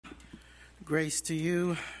Grace to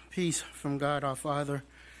you, peace from God our Father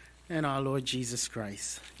and our Lord Jesus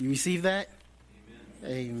Christ. You receive that?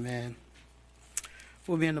 Amen. Amen.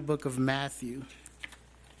 We'll be in the book of Matthew.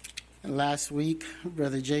 And last week,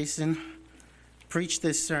 Brother Jason preached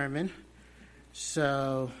this sermon.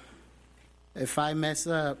 So if I mess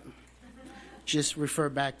up, just refer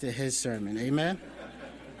back to his sermon. Amen.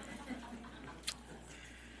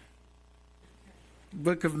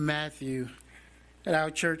 Book of Matthew. At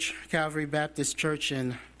our church, Calvary Baptist Church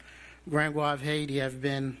in Grand Guave, Haiti, I've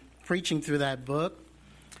been preaching through that book,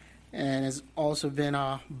 and it's also been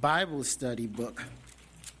our Bible study book.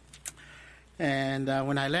 And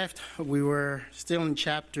when I left, we were still in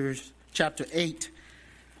chapter 8.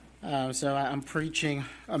 So I'm preaching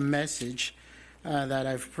a message that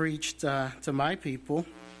I've preached to my people,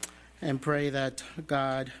 and pray that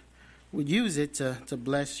God would use it to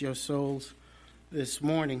bless your souls this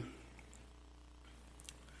morning.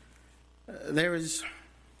 There is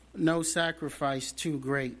no sacrifice too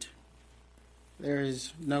great. There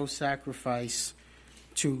is no sacrifice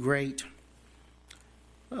too great.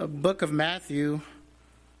 Book of Matthew,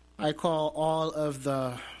 I call all of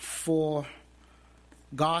the 4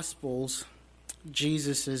 Gospels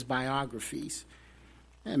Jesus' biographies.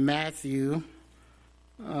 And Matthew,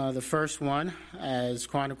 the first one, as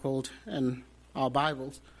chronicled in our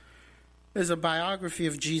Bibles, is a biography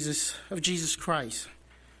of Jesus Christ.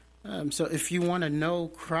 So if you want to know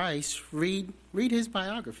Christ, read his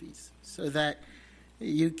biographies so that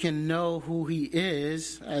you can know who he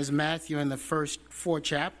is, as Matthew in the first 4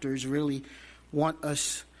 chapters really want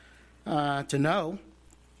us to know,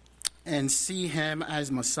 and see him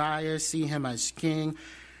as Messiah, see him as King,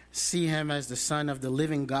 see him as the Son of the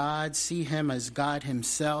living God, see him as God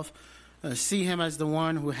himself, see him as the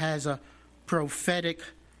one who has a prophetic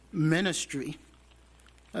ministry.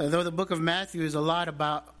 Though the book of Matthew is a lot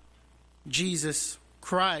about Jesus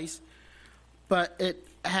Christ, but it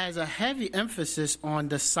has a heavy emphasis on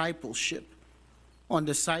discipleship.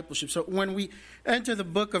 So when we enter the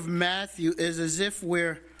book of Matthew, it's as if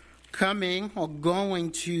we're coming or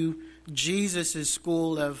going to Jesus'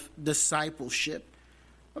 school of discipleship.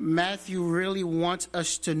 Matthew really wants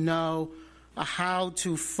us to know how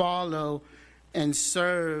to follow and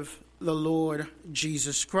serve the Lord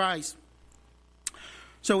Jesus Christ.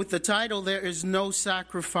 So with the title, There is No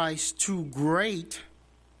Sacrifice Too Great,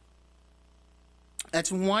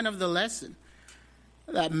 that's one of the lessons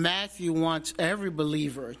that Matthew wants every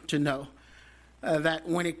believer to know. That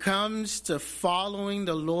when it comes to following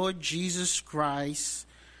the Lord Jesus Christ,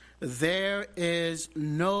 there is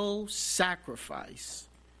no sacrifice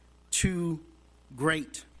too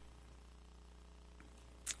great.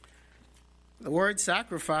 The word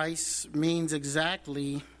sacrifice means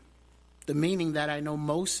exactly the meaning that I know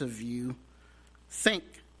most of you think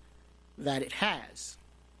that it has.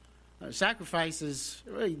 Sacrifice is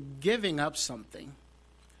really giving up something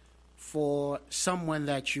for someone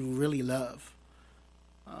that you really love.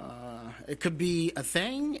 It could be a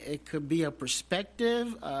thing, it could be a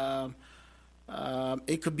perspective,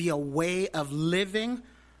 it could be a way of living,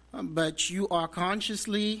 but you are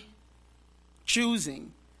consciously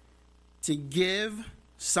choosing to give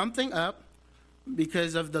something up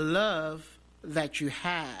because of the love that you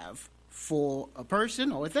have for a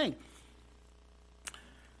person or a thing.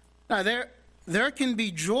 Now, there can be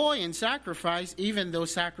joy in sacrifice, even though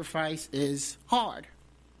sacrifice is hard.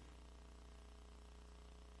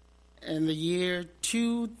 In the year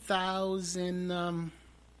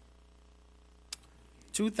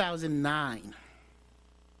 2009,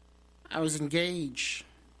 I was engaged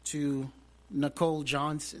to Nicole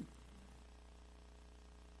Johnson.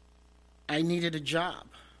 I needed a job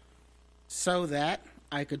so that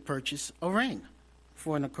I could purchase a ring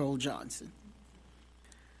for Nicole Johnson.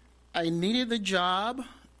 I needed the job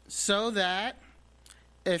so that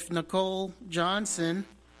if Nicole Johnson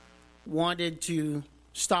wanted to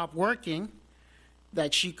stop working,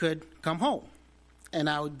 that she could come home and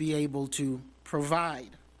I would be able to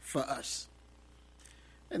provide for us.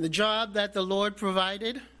 And the job that the Lord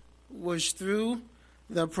provided was through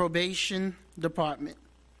the probation department,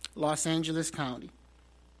 Los Angeles County.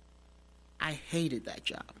 I hated that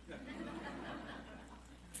job.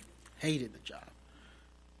 Hated the job.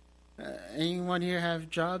 Anyone here have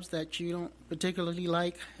jobs that you don't particularly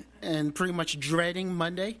like and pretty much dreading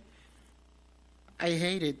Monday? I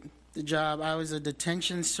hated the job. I was a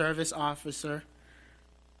detention service officer,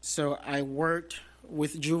 so I worked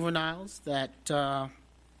with juveniles that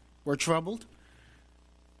were troubled.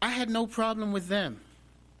 I had no problem with them.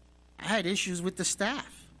 I had issues with the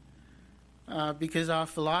staff because our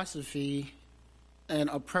philosophy and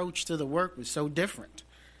approach to the work was so different.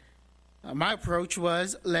 My approach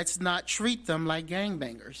was, let's not treat them like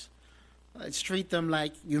gangbangers. Let's treat them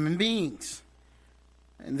like human beings.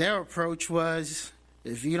 And their approach was,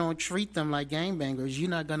 if you don't treat them like gangbangers, you're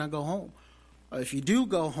not going to go home. Or if you do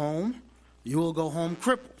go home, you will go home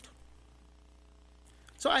crippled.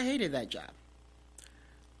 So I hated that job.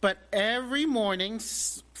 But every morning,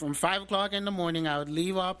 from 5 o'clock in the morning, I would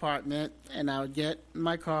leave our apartment and I would get in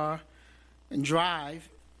my car and drive,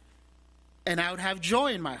 and I would have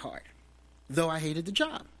joy in my heart, though I hated the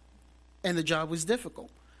job, and the job was difficult.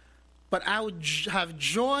 But I would have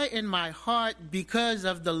joy in my heart because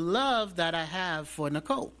of the love that I have for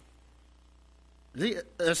Nicole. It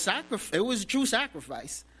was a true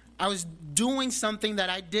sacrifice. I was doing something that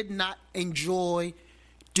I did not enjoy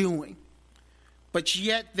doing. But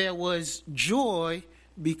yet there was joy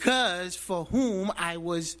because for whom I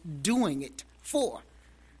was doing it for.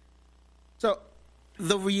 So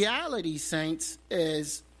the reality, saints,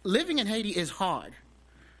 is living in Haiti is hard.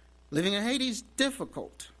 Living in Haiti is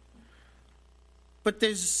difficult. But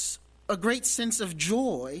there's a great sense of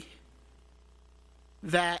joy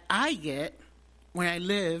that I get when I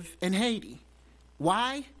live in Haiti.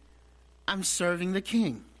 Why? I'm serving the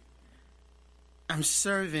King. I'm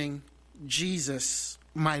serving Jesus,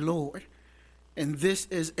 my Lord. And this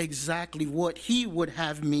is exactly what he would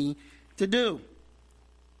have me to do.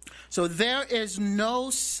 So there is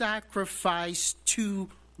no sacrifice too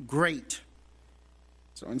great.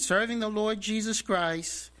 So in serving the Lord Jesus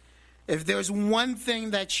Christ, if there's one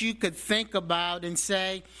thing that you could think about and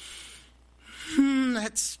say,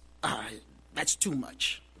 that's too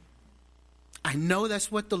much. I know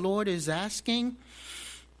that's what the Lord is asking,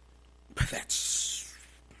 but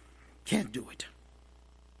can't do it.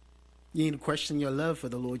 You need to question your love for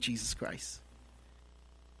the Lord Jesus Christ.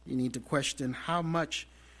 You need to question how much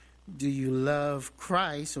do you love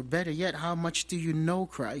Christ, or better yet, how much do you know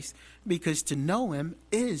Christ? Because to know him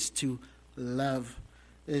is to love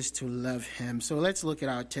him. So let's look at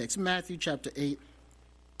our text. Matthew chapter 8,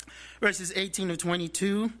 verses 18 to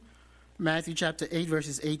 22. Matthew chapter 8,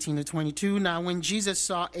 verses 18 to 22. Now when Jesus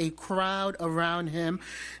saw a crowd around him,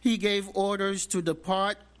 he gave orders to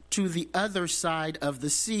depart to the other side of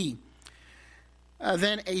the sea.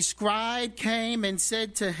 Then a scribe came and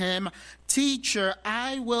said to him, "Teacher,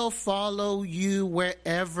 I will follow you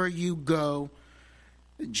wherever you go."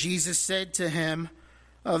 Jesus said to him,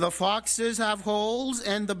 "The foxes have holes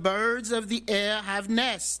and the birds of the air have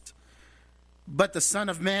nests, but the Son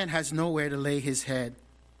of Man has nowhere to lay his head."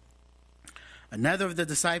 Another of the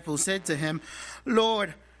disciples said to him,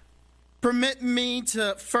 "Lord, permit me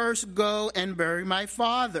to first go and bury my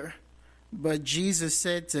father." But Jesus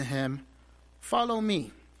said to him, "Follow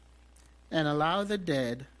me and allow the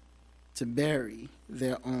dead to bury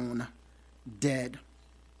their own dead."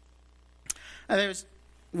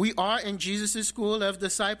 We are in Jesus' school of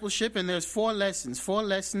discipleship, and there's four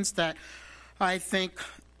lessons that I think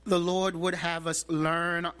the Lord would have us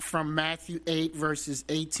learn from Matthew 8, verses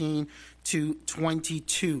 18 to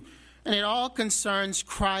 22. And it all concerns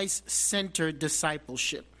Christ-centered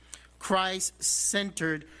discipleship.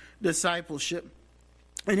 Christ-centered discipleship.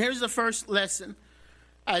 And here's the first lesson.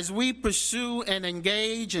 As we pursue and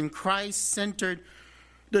engage in Christ-centered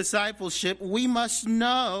discipleship, we must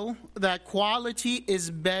know that quality is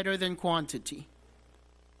better than quantity.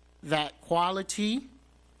 That quality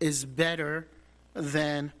is better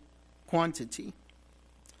than quantity.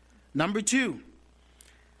 Number two,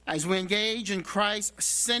 as we engage in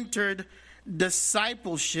Christ-centered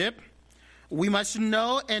discipleship, we must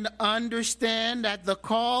know and understand that the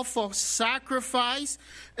call for sacrifice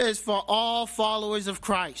is for all followers of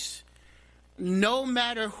Christ. No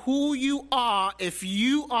matter who you are, if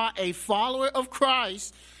you are a follower of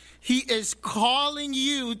Christ, he is calling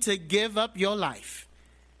you to give up your life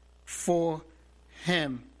for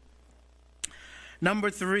him. Number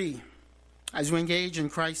three, as we engage in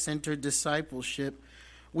Christ-centered discipleship,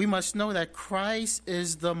 we must know that Christ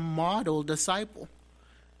is the model disciple.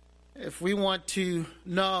 If we want to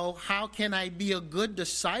know, how can I be a good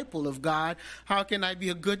disciple of God? How can I be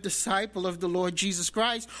a good disciple of the Lord Jesus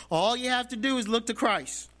Christ? All you have to do is look to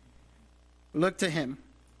Christ. Look to him.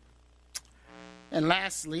 And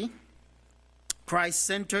lastly,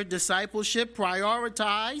 Christ-centered discipleship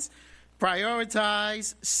prioritize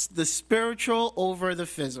the spiritual over the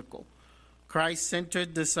physical.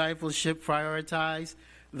 Christ-centered discipleship prioritize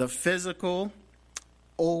the physical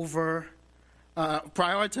over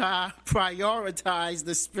prioritize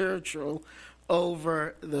the spiritual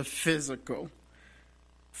over the physical.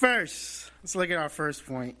 First, let's look at our first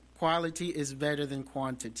point. Quality is better than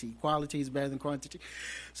quantity. Quality is better than quantity.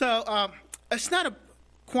 So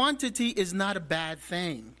quantity is not a bad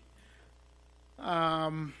thing.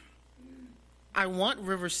 I want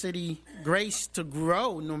River City Grace to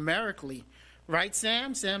grow numerically. Right,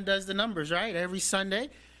 Sam? Sam does the numbers, right? Every Sunday,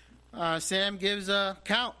 Sam gives a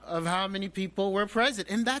count of how many people were present,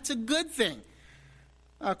 and that's a good thing.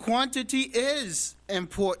 Quantity is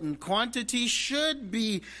important. Quantity should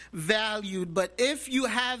be valued, but if you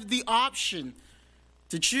have the option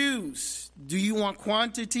to choose, do you want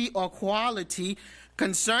quantity or quality?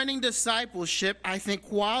 Concerning discipleship, I think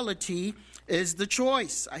quality is the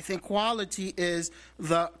choice. I think quality is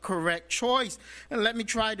the correct choice. And let me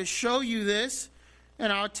try to show you this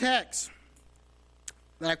in our text,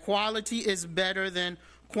 that quality is better than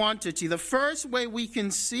quantity. The first way we can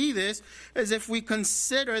see this is if we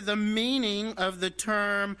consider the meaning of the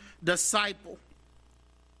term disciple.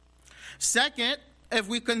 Second, if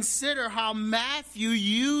we consider how Matthew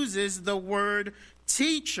uses the word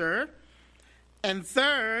teacher. And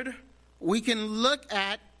third, we can look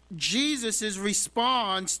at Jesus'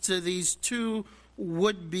 response to these two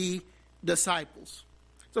would-be disciples.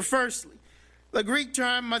 So firstly, the Greek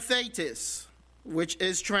term mathetes, which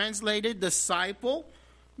is translated disciple,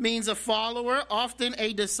 means a follower, often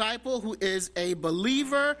a disciple who is a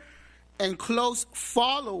believer and close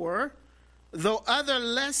follower, though other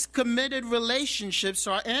less committed relationships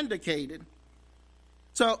are indicated.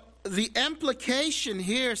 So the implication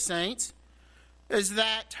here, saints, is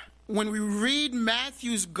that when we read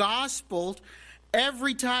Matthew's gospel,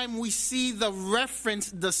 every time we see the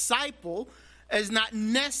reference disciple is not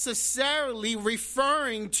necessarily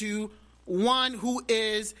referring to one who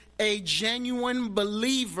is a genuine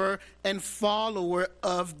believer and follower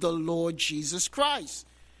of the Lord Jesus Christ.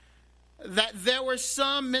 That there were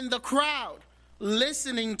some in the crowd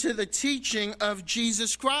listening to the teaching of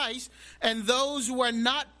Jesus Christ, and those who are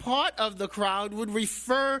not part of the crowd would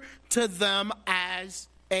refer to them as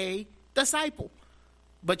a disciple.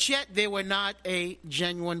 But yet they were not a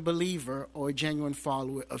genuine believer or a genuine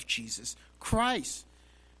follower of Jesus Christ.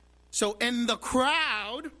 So in the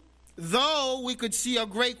crowd, though we could see a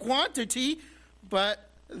great quantity, but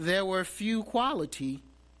there were few quality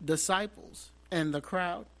disciples in the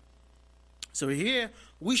crowd. So here,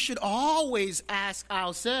 we should always ask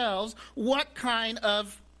ourselves, what kind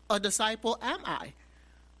of a disciple am I?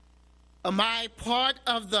 Am I part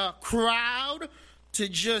of the crowd to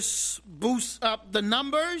just boost up the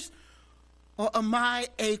numbers? Or am I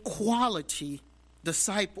a quality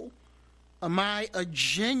disciple? Am I a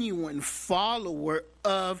genuine follower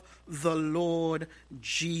of the Lord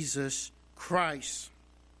Jesus Christ?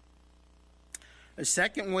 A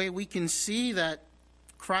second way we can see that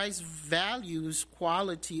Christ values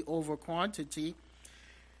quality over quantity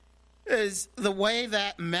is the way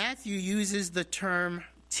that Matthew uses the term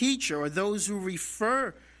teacher, or those who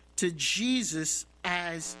refer to Jesus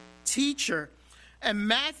as teacher. And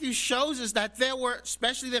Matthew shows us that there were,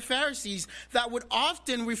 especially the Pharisees, that would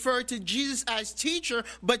often refer to Jesus as teacher,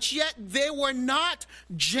 but yet they were not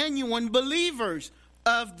genuine believers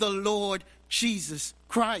of the Lord Jesus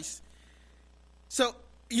Christ. So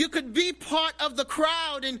you could be part of the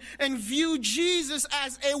crowd and view Jesus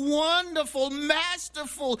as a wonderful,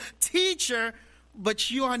 masterful teacher, but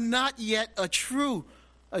you are not yet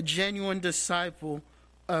a genuine disciple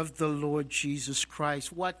of the Lord Jesus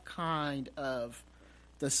Christ. What kind of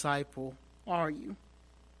disciple are you?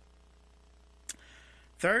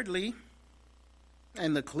 Thirdly,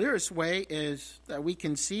 and the clearest way is that we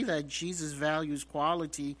can see that Jesus values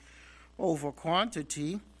quality over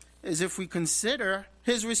quantity is if we consider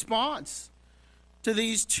his response to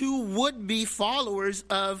these two would-be followers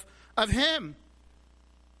of him.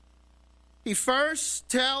 He first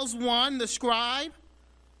tells one, the scribe,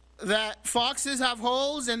 that foxes have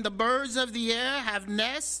holes and the birds of the air have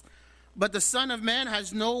nests, but the Son of Man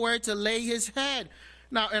has nowhere to lay his head.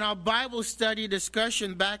 Now, in our Bible study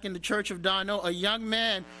discussion back in the Church of Darno, a young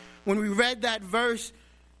man, when we read that verse,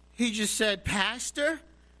 he just said, "Pastor,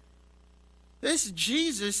 this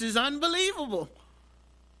Jesus is unbelievable.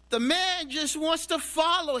 The man just wants to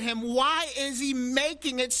follow him. Why is he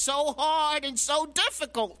making it so hard and so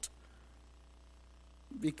difficult?"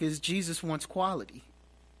 Because Jesus wants quality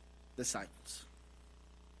disciples.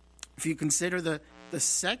 If you consider the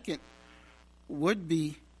second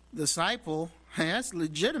would-be disciple, that's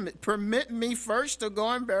legitimate. Permit me first to go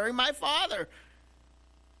and bury my father.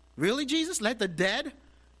 Really, Jesus? Let the dead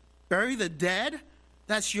bury the dead?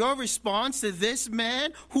 That's your response to this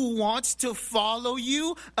man who wants to follow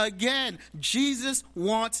you? Again, Jesus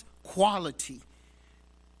wants quality.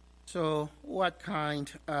 So what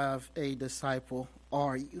kind of a disciple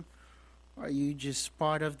are you? Are you just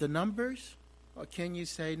part of the numbers? Or can you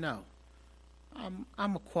say, no,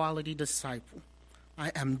 I'm a quality disciple.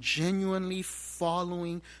 I am genuinely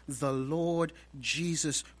following the Lord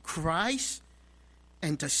Jesus Christ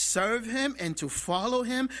and to serve him and to follow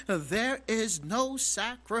him, there is no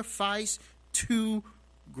sacrifice too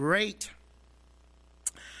great.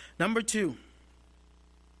 Number 2,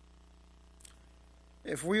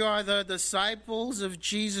 if we are the disciples of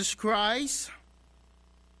Jesus Christ,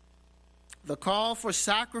 the call for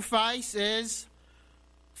sacrifice is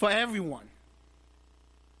for everyone.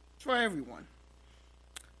 For everyone.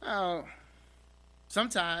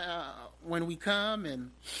 Sometimes when we come and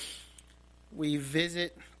we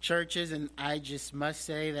visit churches, and I just must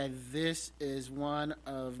say that this is one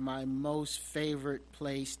of my most favorite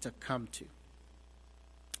places to come to.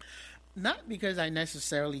 Not because I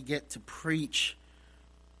necessarily get to preach,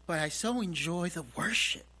 but I so enjoy the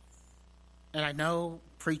worship. And I know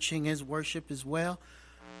preaching is worship as well,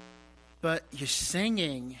 but your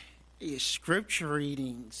singing, your scripture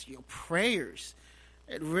readings, your prayers,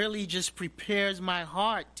 it really just prepares my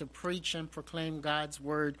heart to preach and proclaim God's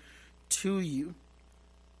word to you.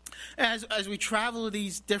 As we travel to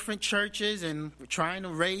these different churches and we're trying to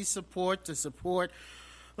raise support to support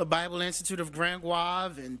the Bible Institute of Grand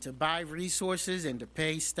Guave and to buy resources and to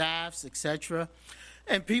pay staffs, etc.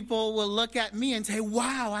 And people will look at me and say,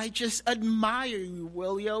 wow, I just admire you,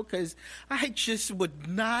 Willio, because I just would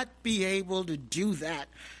not be able to do that,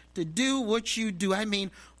 to do what you do. I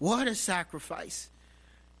mean, what a sacrifice.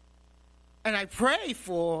 And I pray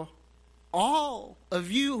for all of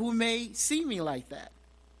you who may see me like that.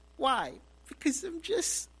 Why? Because I'm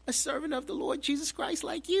just a servant of the Lord Jesus Christ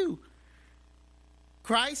like you.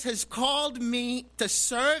 Christ has called me to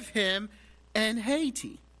serve him in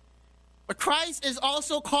Haiti. But Christ is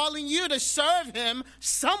also calling you to serve him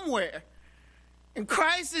somewhere. And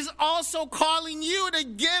Christ is also calling you to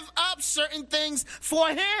give up certain things for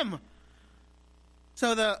him.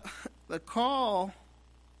 So the call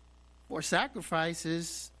for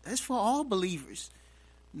sacrifices is for all believers,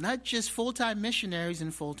 not just full-time missionaries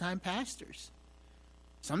and full-time pastors.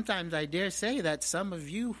 Sometimes I dare say that some of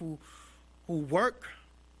you who work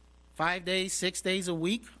 5 days, 6 days a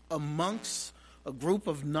week amongst a group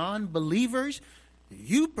of non-believers,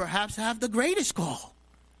 you perhaps have the greatest call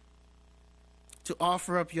to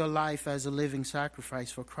offer up your life as a living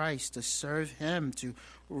sacrifice for Christ, to serve him, to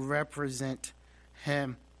represent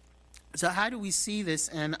him. So how do we see this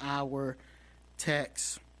in our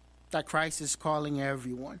text, that Christ is calling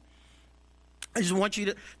everyone? I just want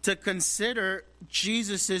you to consider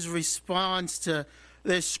Jesus' response to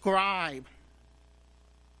the scribe.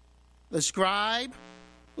 The scribe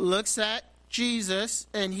looks at Jesus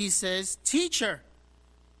and he says, "Teacher,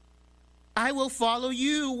 I will follow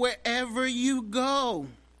you wherever you go."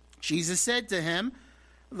 Jesus said to him,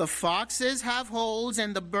 "The foxes have holes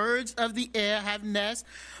and the birds of the air have nests,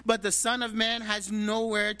 but the Son of Man has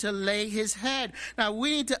nowhere to lay his head." Now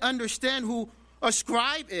we need to understand who a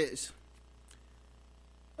scribe is.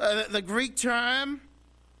 The Greek term,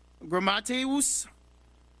 grammateus,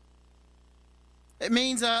 it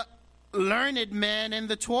means a learned man in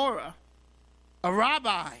the Torah, a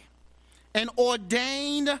rabbi, an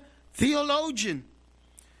ordained theologian.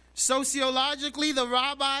 Sociologically, the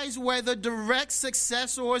rabbis were the direct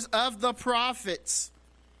successors of the prophets.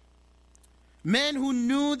 Men who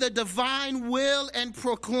knew the divine will and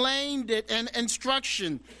proclaimed it in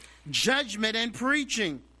instruction, judgment, and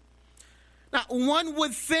preaching. Now, one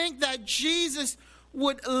would think that Jesus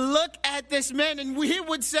would look at this man and he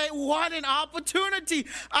would say, what an opportunity.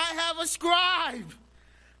 I have a scribe.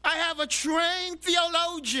 I have a trained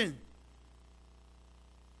theologian.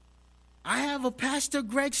 I have a Pastor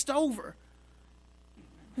Greg Stover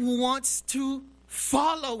who wants to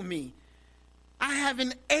follow me. I have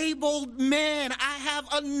an able man. I have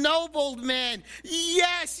a noble man.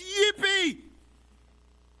 Yes, yippee!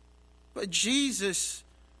 But Jesus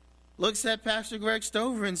looks at Pastor Greg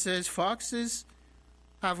Stover and says, foxes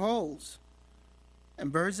have holes,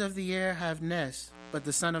 and birds of the air have nests, but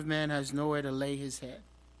the Son of Man has nowhere to lay his head.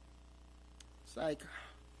 It's like,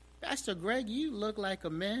 Pastor Greg, you look like a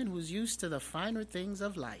man who's used to the finer things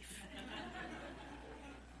of life.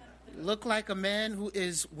 You look like a man who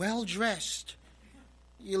is well-dressed.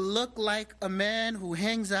 You look like a man who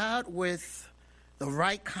hangs out with the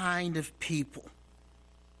right kind of people.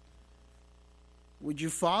 Would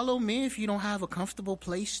you follow me if you don't have a comfortable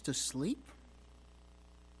place to sleep?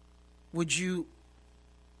 Would you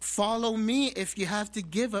follow me if you have to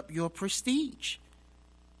give up your prestige,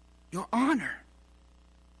 your honor?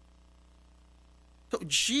 So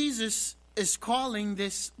Jesus is calling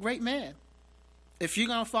this great man. If you're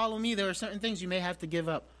going to follow me, there are certain things you may have to give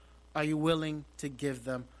up. Are you willing to give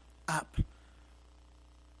them up?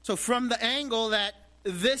 So from the angle that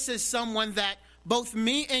this is someone that both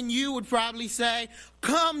me and you would probably say,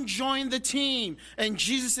 come join the team. And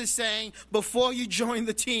Jesus is saying, before you join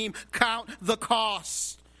the team, count the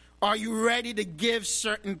cost. Are you ready to give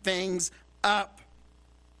certain things up?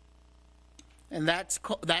 And that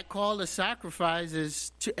call to sacrifice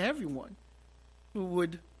is to everyone who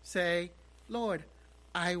would say, Lord,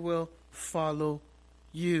 I will follow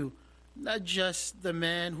you. Not just the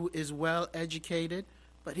man who is well educated,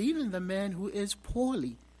 but even the man who is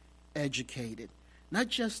poorly educated. Not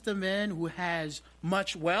just the man who has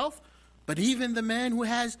much wealth, but even the man who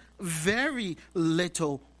has very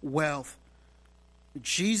little wealth.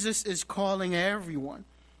 Jesus is calling everyone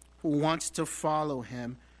who wants to follow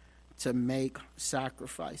him to make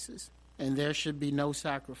sacrifices. And there should be no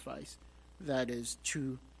sacrifice that is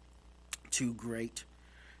too great.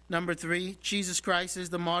 Number 3, Jesus Christ is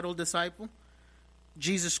the model disciple.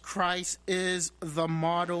 Jesus Christ is the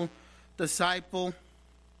model disciple.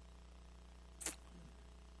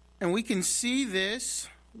 And we can see this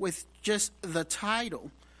with just the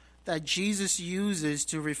title that Jesus uses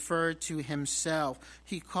to refer to himself.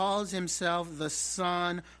 He calls himself the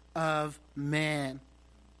Son of Man.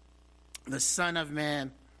 The Son of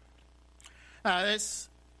Man.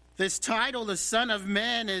 This title, the Son of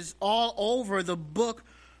Man, is all over the book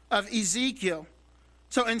of Ezekiel.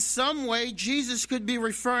 So in some way, Jesus could be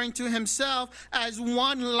referring to himself as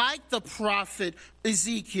one like the prophet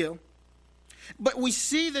Ezekiel. But we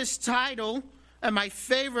see this title, and my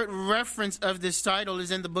favorite reference of this title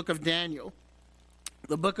is in the book of Daniel.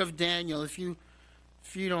 The book of Daniel, if you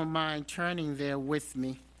don't mind turning there with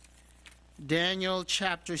me. Daniel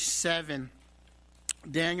chapter 7.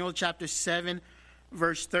 Daniel chapter 7,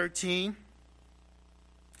 verse 13.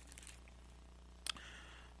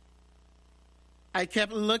 I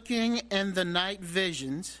kept looking in the night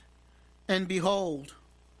visions, and behold,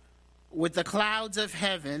 with the clouds of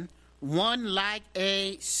heaven, one like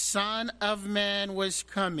a son of man was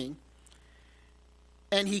coming.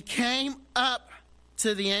 And he came up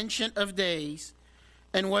to the Ancient of Days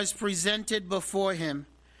and was presented before him.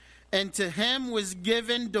 And to him was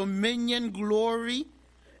given dominion, glory,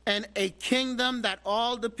 and a kingdom that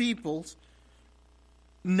all the peoples,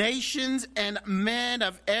 nations, and men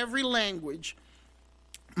of every language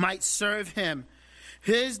might serve him.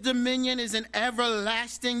 His dominion is an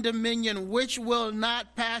everlasting dominion which will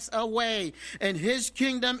not pass away, and his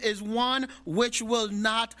kingdom is one which will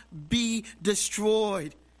not be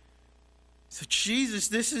destroyed. So Jesus,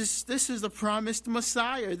 this is the promised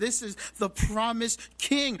Messiah. This is the promised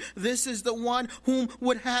King. This is the one whom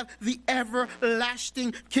would have the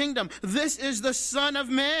everlasting kingdom. This is the Son of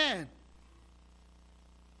Man.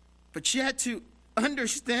 But yet, to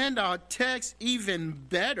understand our text even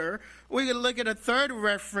better, we can look at a third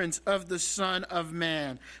reference of the Son of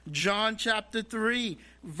Man. John chapter 3,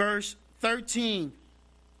 verse 13.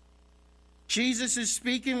 Jesus is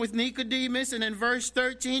speaking with Nicodemus, and in verse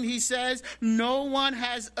 13 he says, no one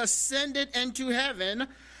has ascended into heaven,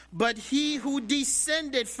 but he who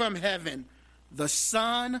descended from heaven, the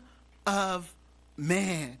Son of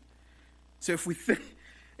Man. So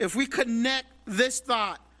if we connect this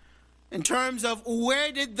thought in terms of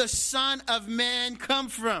where did the Son of Man come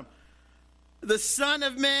from? The Son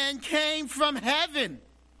of Man came from heaven.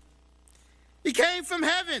 He came from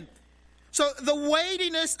heaven. So the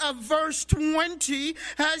weightiness of verse 20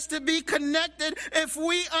 has to be connected if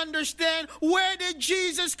we understand where did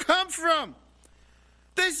Jesus come from.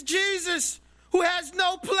 This Jesus who has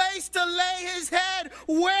no place to lay his head,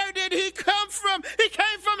 where did he come from? He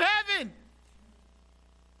came from heaven.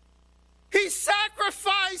 He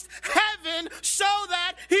sacrificed heaven so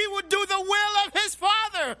that he would do the will of his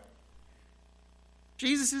Father.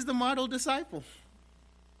 Jesus is the model disciple.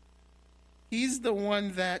 He's the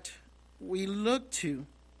one that we look to.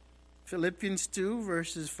 Philippians 2,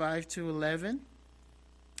 verses 5 to 11.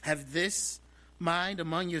 Have this mind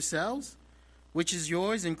among yourselves, which is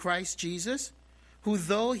yours in Christ Jesus, who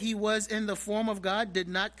though he was in the form of God, did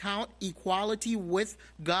not count equality with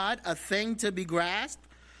God a thing to be grasped,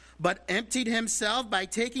 but emptied himself by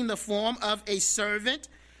taking the form of a servant,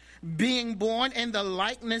 being born in the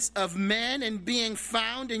likeness of men and being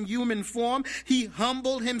found in human form. He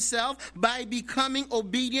humbled himself by becoming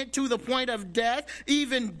obedient to the point of death,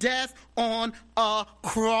 even death on a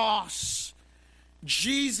cross.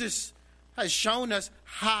 Jesus has shown us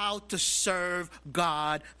how to serve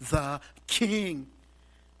God the King.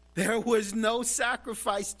 There was no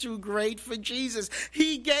sacrifice too great for Jesus.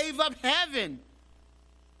 He gave up heaven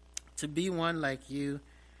to be one like you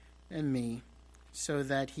and me, so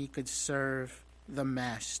that he could serve the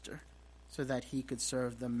Master. So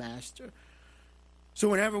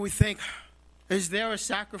whenever we think, Is there a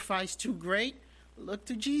sacrifice too great? Look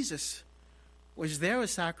to Jesus. Was there a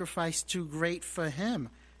sacrifice too great for him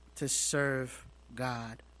to serve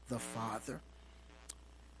God the Father?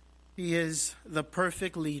 He is the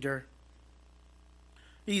perfect leader.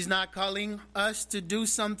 He's not calling us to do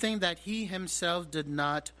something that he himself did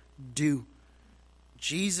not do.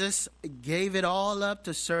 Jesus gave it all up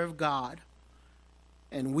to serve God,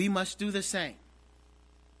 and we must do the same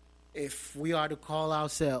if we are to call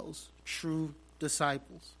ourselves true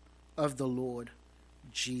disciples of the Lord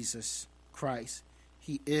Jesus Christ.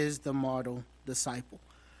 He is the model disciple.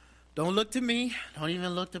 Don't look to me. Don't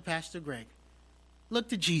even look to Pastor Greg. Look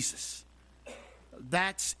to Jesus.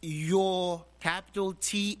 That's your capital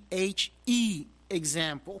THE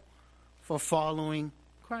example for following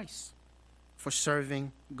Christ, for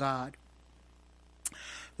serving God.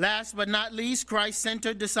 Last but not least,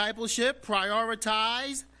 Christ-centered discipleship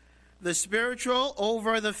prioritize the spiritual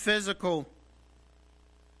over the physical.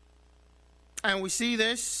 And we see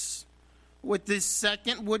this with this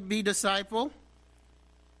second would-be disciple.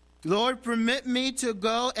 Lord, permit me to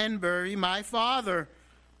go and bury my father.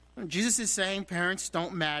 Jesus is saying parents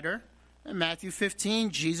don't matter. In Matthew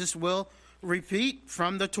 15, Jesus will repeat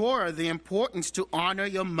from the Torah the importance to honor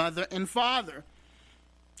your mother and father.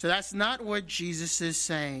 So that's not what Jesus is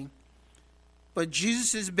saying. But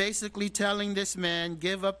Jesus is basically telling this man,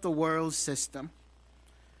 give up the world's system.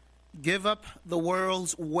 Give up the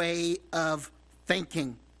world's way of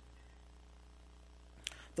thinking.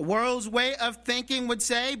 The world's way of thinking would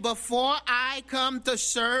say, before I come to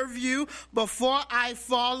serve you, before I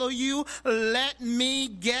follow you, let me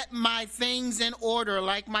get my things in order,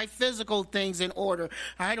 like my physical things in order.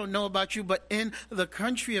 I don't know about you, but in the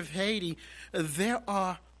country of Haiti, there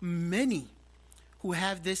are many who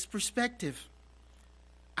have this perspective.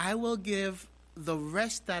 I will give the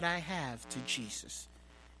rest that I have to Jesus.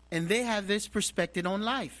 And they have this perspective on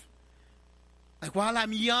life. Like, while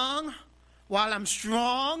I'm young, while I'm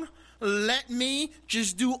strong, let me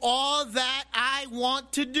just do all that I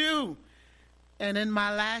want to do. And in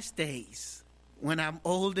my last days, when I'm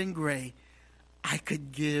old and gray, I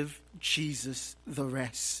could give Jesus the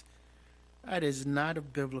rest. That is not a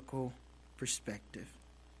biblical perspective.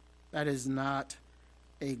 That is not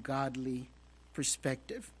a godly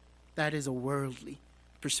perspective. That is a worldly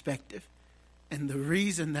perspective. And the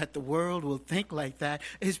reason that the world will think like that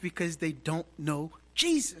is because they don't know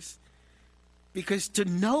Jesus. Because to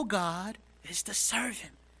know God is to serve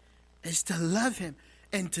him, is to love him,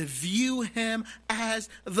 and to view him as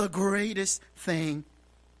the greatest thing.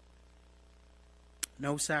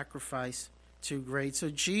 No sacrifice too great. So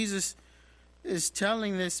Jesus is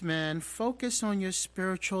telling this man, focus on your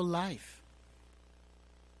spiritual life.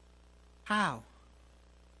 How?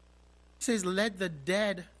 He says, let the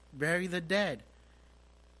dead bury the dead.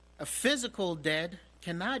 A physical dead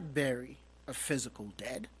cannot bury a physical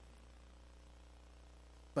dead.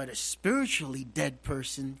 But a spiritually dead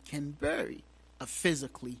person can bury a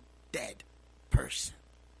physically dead person.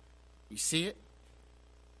 You see it?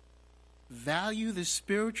 Value the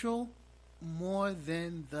spiritual more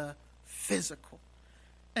than the physical.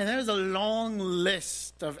 And there's a long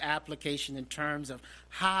list of application in terms of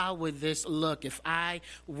how would this look if I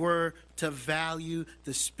were to value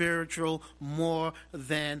the spiritual more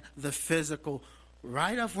than the physical.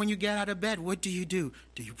 Right off when you get out of bed, what do? Do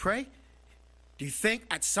you pray? Do you think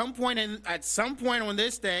at some point on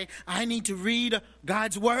this day, I need to read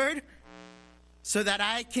God's word so that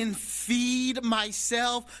I can feed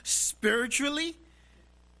myself spiritually?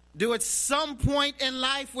 Do at some point in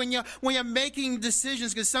life when you're making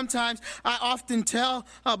decisions, because sometimes I often tell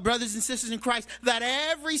brothers and sisters in Christ that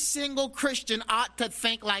every single Christian ought to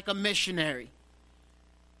think like a missionary.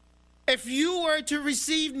 If you were to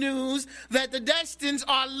receive news that the Destins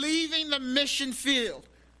are leaving the mission field,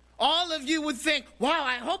 all of you would think, wow,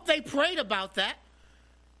 I hope they prayed about that.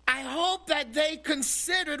 I hope that they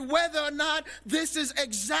considered whether or not this is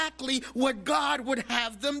exactly what God would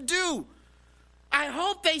have them do. I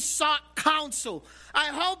hope they sought counsel. I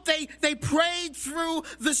hope they prayed through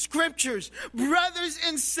the scriptures. Brothers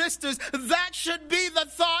and sisters, that should be the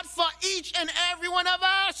thought for each and every one of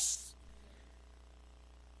us.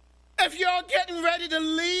 If you're getting ready to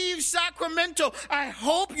leave Sacramento, I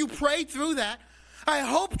hope you prayed through that. I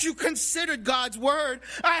hope you considered God's word.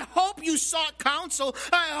 I hope you sought counsel.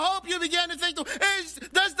 I hope you began to think,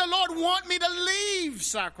 does the Lord want me to leave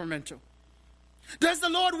Sacramento? Does the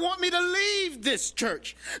Lord want me to leave this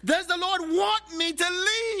church? Does the Lord want me to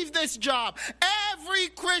leave this job? Every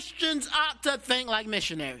Christian ought to think like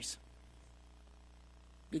missionaries.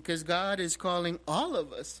 Because God is calling all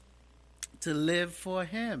of us to live for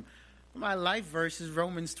him. My life verse is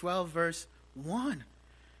Romans 12, verse 1.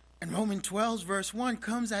 And Romans 12, verse 1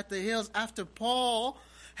 comes at the heels after Paul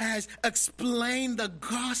has explained the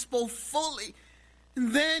gospel fully.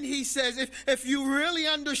 And then he says, if you really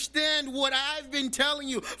understand what I've been telling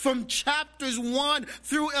you from chapters 1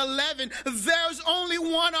 through 11, there's only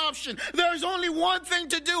one option. There's only one thing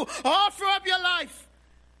to do. Offer up your life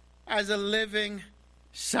as a living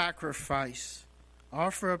sacrifice.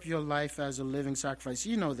 Offer up your life as a living sacrifice.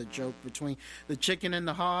 You know the joke between the chicken and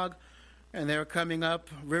the hog. And they're coming up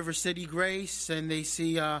River City Grace, and they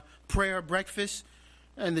see prayer breakfast.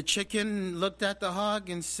 And the chicken looked at the hog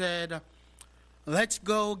and said, let's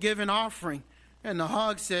go give an offering. And the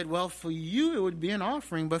hog said, well, for you it would be an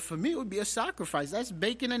offering, but for me it would be a sacrifice. That's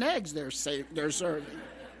bacon and eggs they're serving.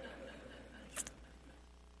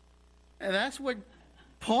 And that's what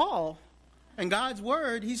Paul, in God's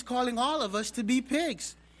word, he's calling all of us to be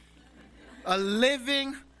pigs. A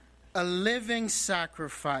living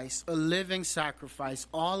sacrifice, a living sacrifice.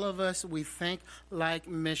 All of us, we think like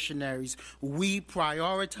missionaries. We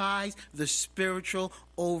prioritize the spiritual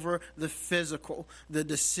over the physical. The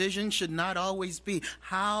decision should not always be,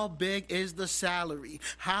 how big is the salary?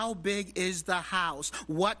 How big is the house?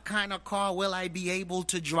 What kind of car will I be able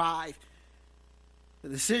to drive? The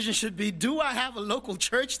decision should be, do I have a local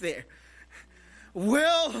church there?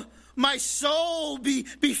 Will my soul be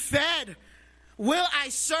fed? Will I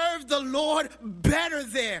serve the Lord better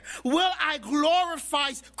there? Will I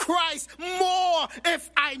glorify Christ more if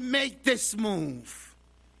I make this move?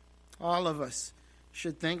 All of us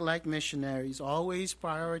should think like missionaries, always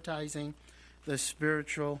prioritizing the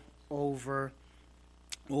spiritual over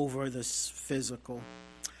the physical.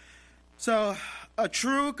 So, a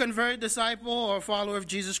true converted disciple or follower of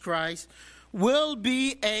Jesus Christ will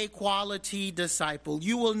be a quality disciple.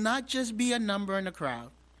 You will not just be a number in the crowd.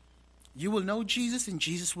 You will know Jesus, and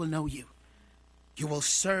Jesus will know you. You will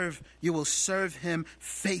serve him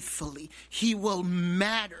faithfully. He will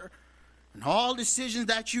matter. And all decisions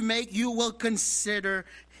that you make, you will consider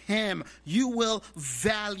him. You will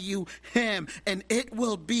value him. And it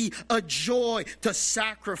will be a joy to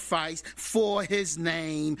sacrifice for his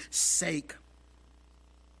name's sake.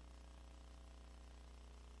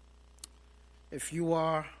 If you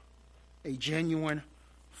are a genuine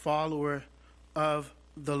follower of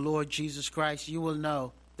the Lord Jesus Christ, you will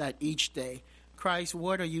know that each day, Christ,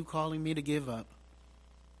 what are you calling me to give up?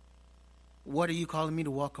 What are you calling me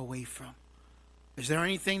to walk away from? Is there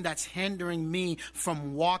anything that's hindering me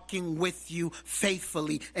from walking with you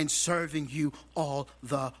faithfully and serving you all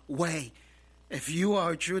the way? If you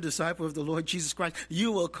are a true disciple of the Lord Jesus Christ,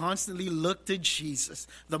 you will constantly look to Jesus,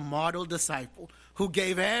 the model disciple, who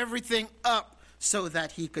gave everything up so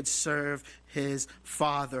that he could serve his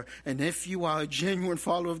Father. And if you are a genuine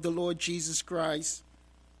follower of the Lord Jesus Christ,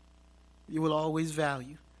 you will always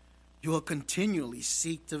value, you will continually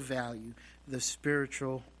seek to value the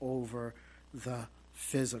spiritual over the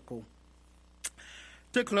physical.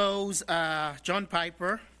 To close, John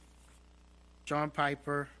Piper,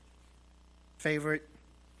 favorite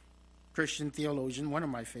Christian theologian, one of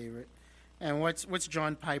my favorite. And what's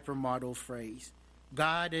John Piper motto phrase?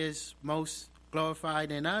 God is most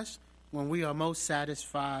glorified in us when we are most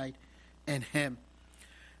satisfied in him.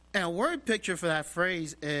 And a word picture for that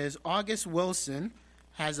phrase is August Wilson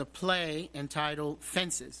has a play entitled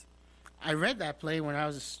Fences. I read that play when I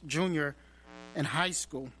was a junior in high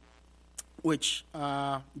school, which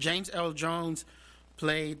James Earl Jones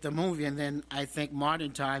played the movie, and then I think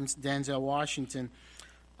modern times Denzel Washington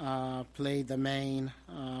played the main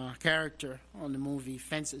character on the movie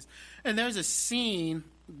Fences. And there's a scene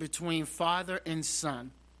between father and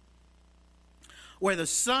son where the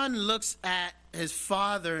son looks at his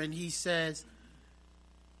father and he says,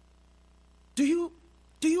 do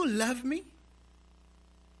you love me?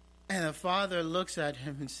 And the father looks at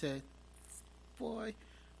him and said, boy,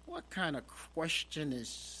 what kind of question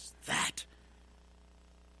is that?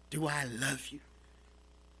 Do I love you?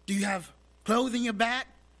 Do you have clothes in your back?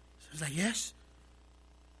 So he's like, yes.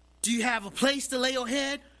 Do you have a place to lay your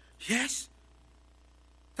head? Yes.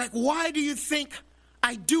 Like, why do you think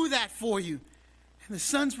I do that for you? And the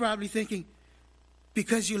son's probably thinking,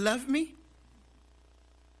 because you love me?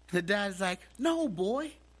 And the dad's like, no,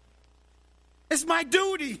 boy. It's my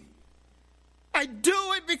duty. I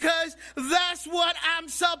do it because that's what I'm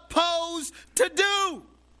supposed to do.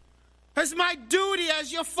 It's my duty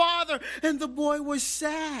as your father. And the boy was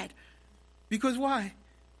sad. Because why?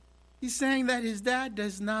 He's saying that his dad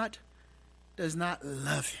does not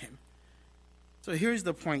love him. So here's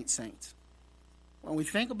the point, saints. When we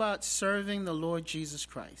think about serving the Lord Jesus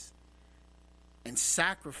Christ and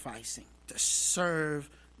sacrificing to serve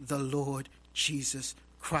the Lord Jesus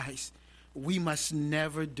Christ, we must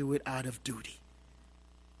never do it out of duty.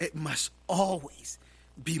 It must always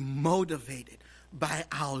be motivated by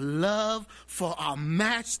our love for our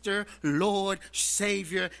Master, Lord,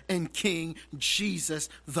 Savior, and King, Jesus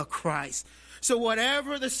the Christ. So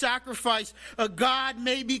whatever the sacrifice God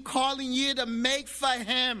may be calling you to make for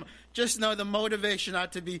him, just know the motivation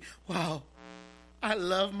ought to be, wow, I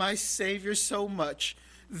love my Savior so much.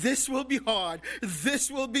 This will be hard. This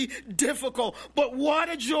will be difficult. But what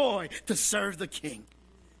a joy to serve the King.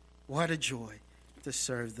 What a joy to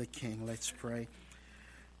serve the King. Let's pray.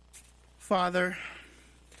 Father,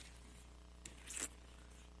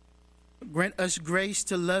 grant us grace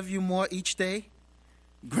to love you more each day.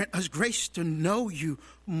 Grant us grace to know you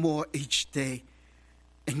more each day.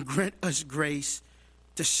 And grant us grace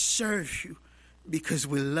to serve you because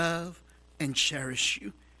we love and cherish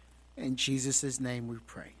you. In Jesus' name we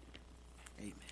pray. Amen.